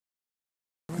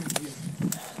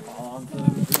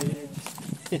on the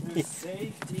bridge.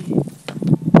 Safety.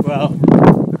 Well,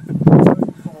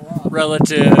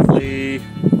 relatively.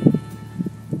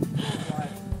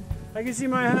 I can see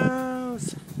my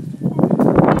house.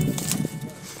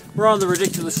 We're on the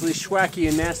ridiculously schwacky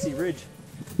and nasty ridge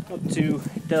up to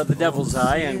the Devil's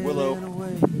Eye and Willow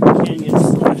Canyon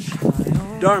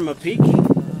 / Dharma Peak.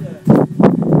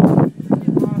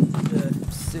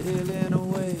 Sailing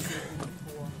away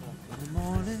in the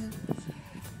morning.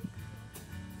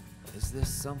 Is there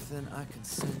something I can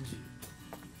send you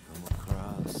from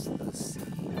across the sea?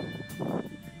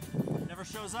 Never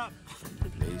shows up. The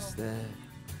place that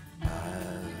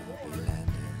I'll be landing.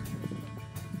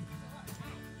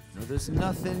 No, there's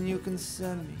nothing you can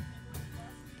send me,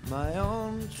 my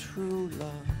own true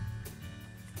love.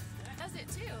 That does it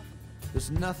too.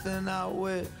 There's nothing I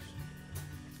wish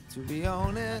to be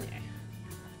on it.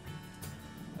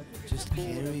 Just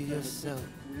carry yourself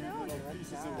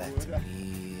back to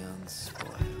me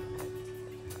unspoiled.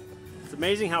 It's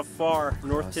amazing how far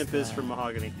North Temp is from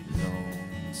Mahogany.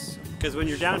 Because when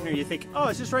you're down here, you think, oh,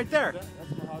 it's just right there.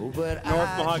 North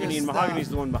Mahogany, and Mahogany's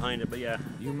the one behind it, but yeah.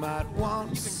 You might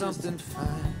want something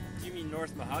fine. You mean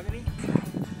North Mahogany?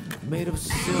 Made of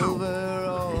silver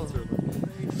or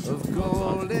of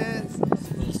gold. I'm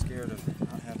a little scared of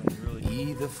not having really.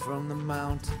 Either from the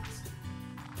mountains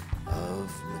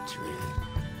of Madrid.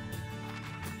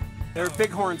 They're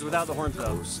bighorns without the horns, though.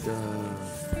 Coast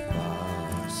of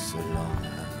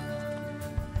Barcelona.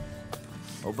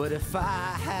 Oh, but if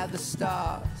I had the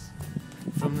stars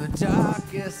from the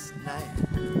darkest night,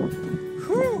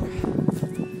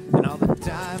 and all the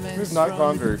diamonds. We've not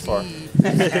gone very far.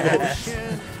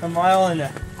 A mile and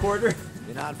a quarter.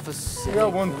 We got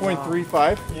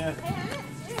 1.35. Yeah.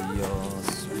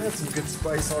 That's some good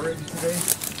spice already today.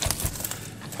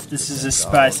 This is a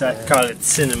spice, I call it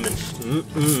cinnamon.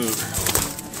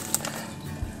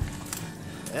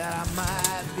 That I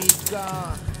might be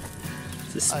gone.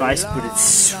 It's a spice, but it's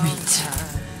sweet.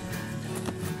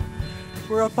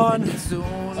 We're up on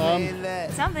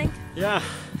Something. yeah.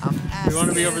 We want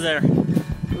to be over there.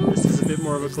 This is a bit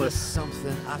more of a cliff.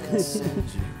 Something I can send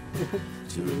you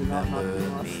to remember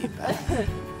me back.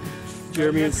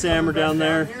 Jeremy and Sam are down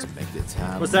there. To make the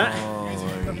time What's that?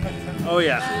 Oh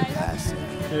yeah. Passing.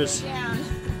 There's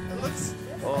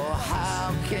Oh,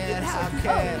 how can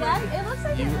It looks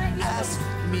like you ask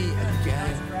me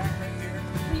again?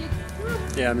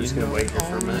 yeah. I'm just gonna wait here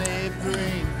for a minute. Only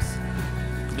brings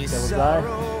me Devil's Eye,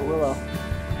 sorrow. Willow.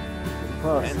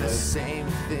 And the same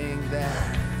thing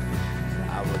that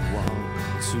I would want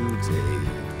today,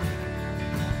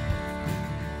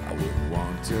 I would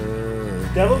want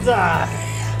Devil's Eye.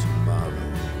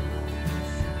 tomorrow.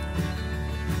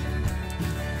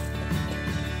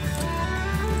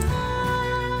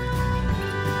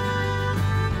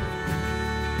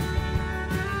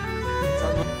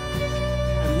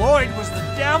 And Lloyd was the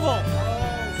devil.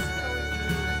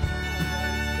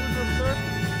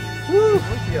 Woo!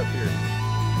 Monkey up here.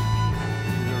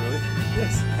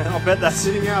 Yes. And I'll bet that's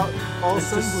Sitting out all it's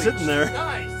just sun sitting there.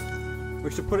 Nice. We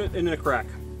should put it in a crack.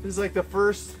 This is like the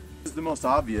first. This is the most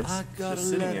obvious. I got Just a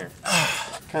sitting letter. here.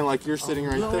 Kind of like you're sitting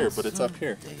right there, but it's up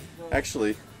here.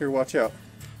 Actually, here, watch out.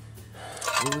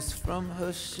 It was from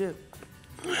her ship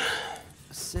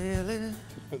sailing.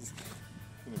 It's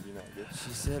gonna be not good.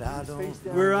 She said, I don't.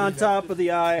 We're on top of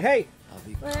the eye. Hey! I'll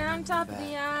be We're on top of coming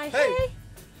the back. eye. Hey. Hey.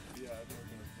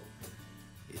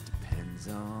 It depends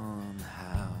on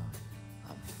how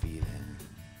I'm feeling.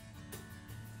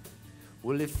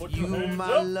 Well, if you,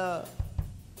 my love,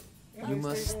 you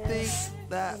must think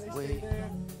that way.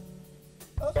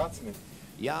 Scotsman.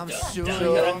 Yeah, I'm sure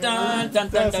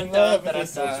Doesn't love it.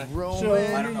 It's it's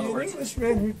Roman, an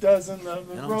Englishman who doesn't love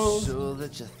the and I'm rose. sure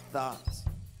that your thoughts,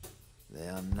 they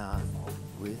are not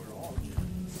with me,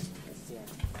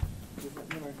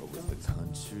 but with the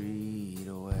country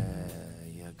to where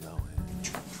you're going.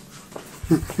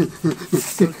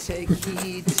 So take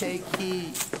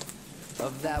heed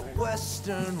of that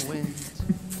western wind,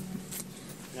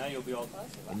 Now you'll be all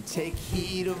and take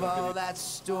heed of all that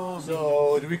storm.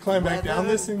 So, do we climb back down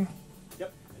this and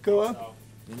Yep. go up?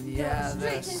 And yeah,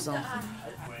 there's something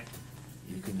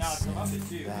you can Now it's send up it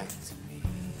too. back to me.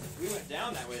 We went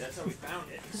down that way, that's how we found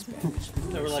it.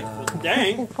 They were like, well,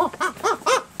 dang.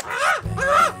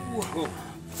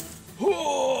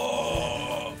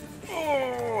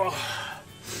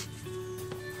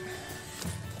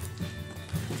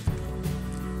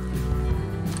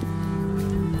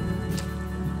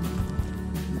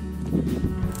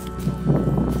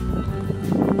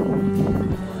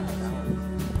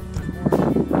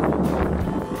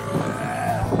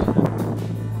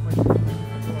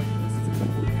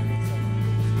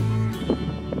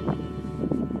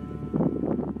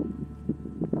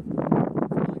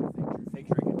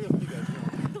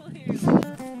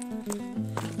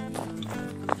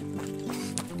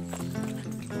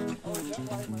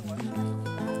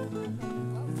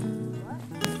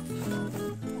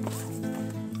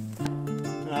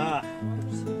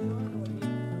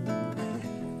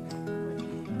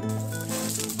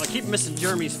 missing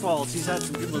Jeremy's falls. He's had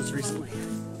some good ones recently.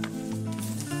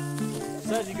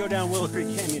 So as you go down Willow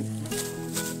Canyon,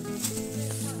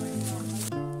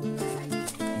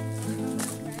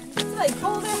 It's like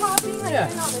boulder hopping, like Yeah.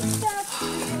 doing all this stuff.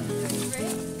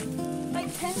 Right?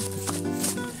 Like 10.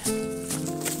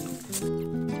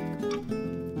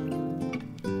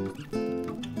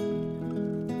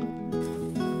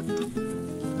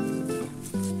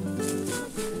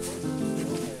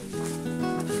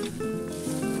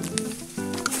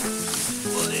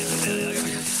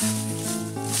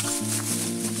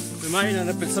 we might end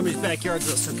up in somebody's backyard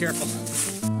though, so careful.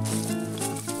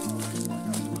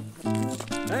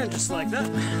 And just like that,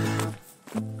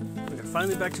 we're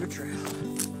finally back to a trail.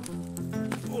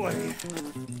 Boy.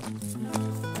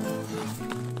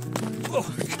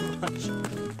 Oh gosh.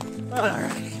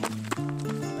 Alright.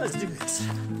 Let's do this.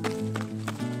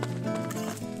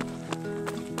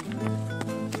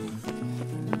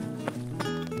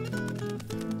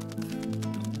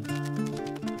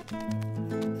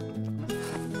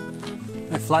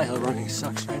 My fly hill running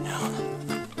sucks right now.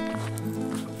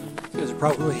 You guys are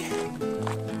probably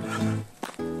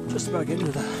just about getting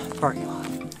to the parking lot.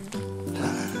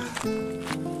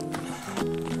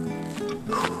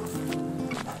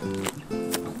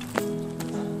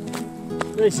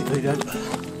 Basically done.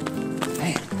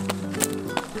 Man.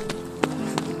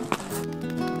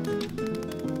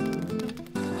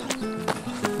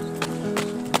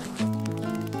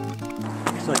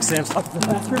 It's like Sam's up to the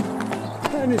bathroom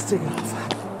and he's taking off.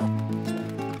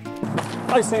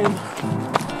 Bye, Sam.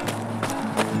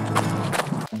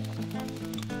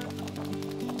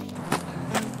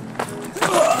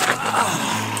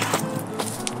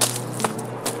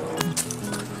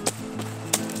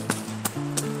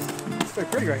 It's very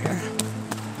pretty right here.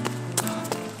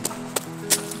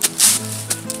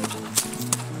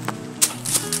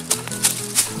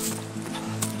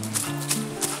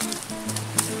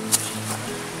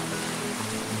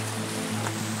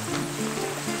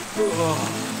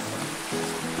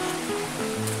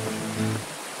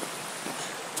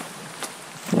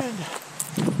 And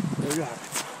there we have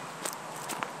it.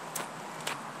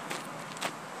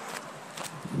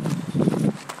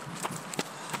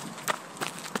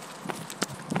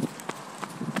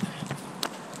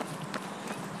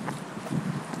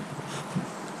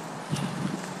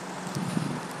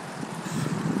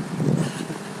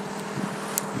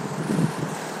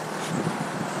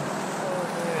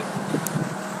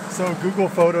 So Google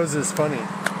Photos is funny.